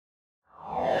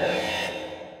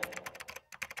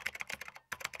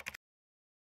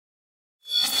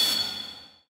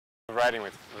riding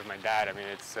with my dad. I mean,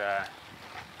 it's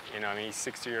you know, I mean, he's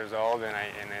 60 years old, and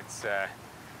it's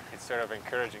sort of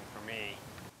encouraging for me,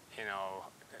 you know,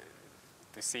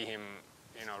 to see him,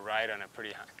 you know, ride on a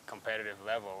pretty competitive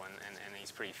level, and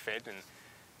he's pretty fit, and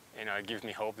you know, it gives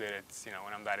me hope that it's, you know,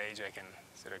 when I'm that age, I can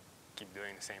sort of keep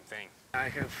doing the same thing. I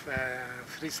have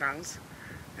 3 sons,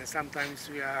 and sometimes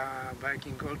we are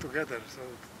biking all together. So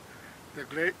the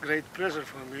great pleasure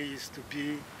for me is to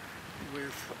be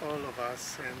with all of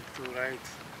us and to ride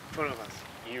 4 of us.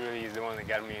 He really is the one that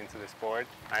got me into the sport.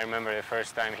 I remember the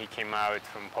first time he came out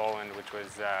from Poland, which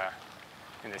was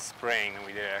in the spring, and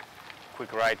we did a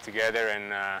quick ride together,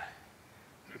 and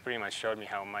he pretty much showed me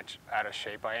how much out of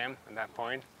shape I am at that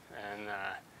point, and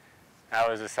that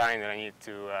was a sign that I needed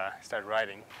to start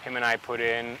riding. Him and I put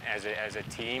in as a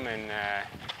team, and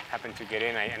happened to get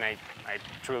in, and I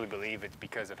truly believe it's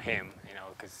because of him, you know,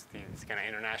 because he's kind of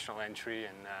international entry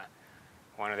and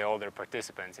one of the older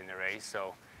participants in the race,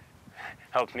 so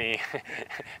helped me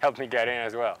get in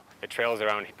as well. The trails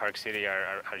around Park City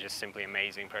are just simply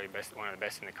amazing, probably one of the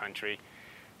best in the country.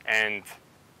 And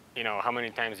you know, how many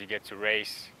times you get to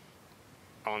race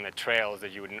on the trails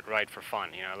that you wouldn't ride for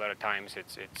fun? You know, a lot of times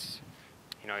it's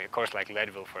you know, of course, like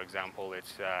Leadville, for example,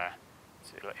 it's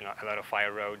you know, a lot of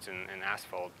fire roads and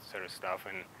asphalt sort of stuff,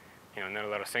 and you know, not a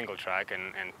lot of single track,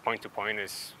 and point to point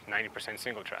is 90%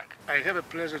 single track. I have a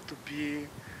pleasure to be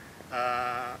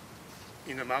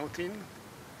in a mountain.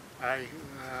 I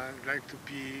like to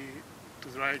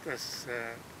ride as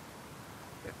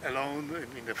alone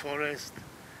in the forest,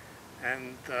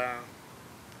 and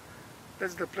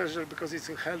that's the pleasure because it's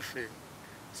a healthy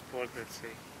sport, let's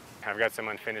say. I've got some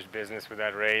unfinished business with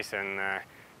that race, and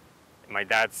my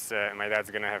dad's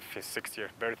gonna have his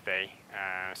 60th birthday,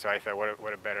 so I thought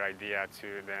what a better idea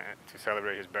to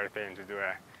celebrate his birthday and to do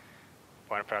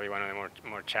probably one of the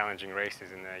more challenging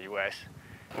races in the U.S.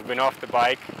 We've been off the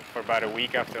bike for about a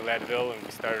week after Leadville, and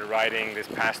we started riding this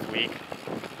past week,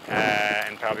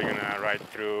 and probably gonna ride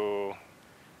through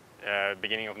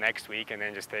beginning of next week, and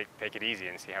then just take it easy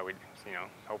and see how we, you know,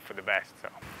 hope for the best. So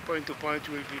point to point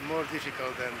will be more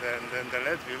difficult than the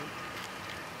Leadville,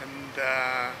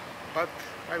 and but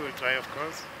I will try, of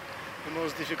course. The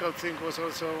most difficult thing was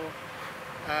also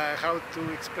how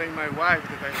to explain my wife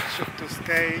that I should to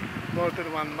stay more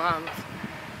than 1 month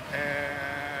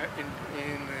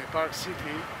in Park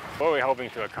City. What we're hoping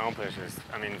to accomplish is,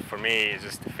 I mean, for me, is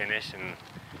just to finish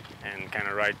and kind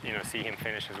of ride, you know, see him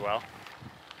finish as well.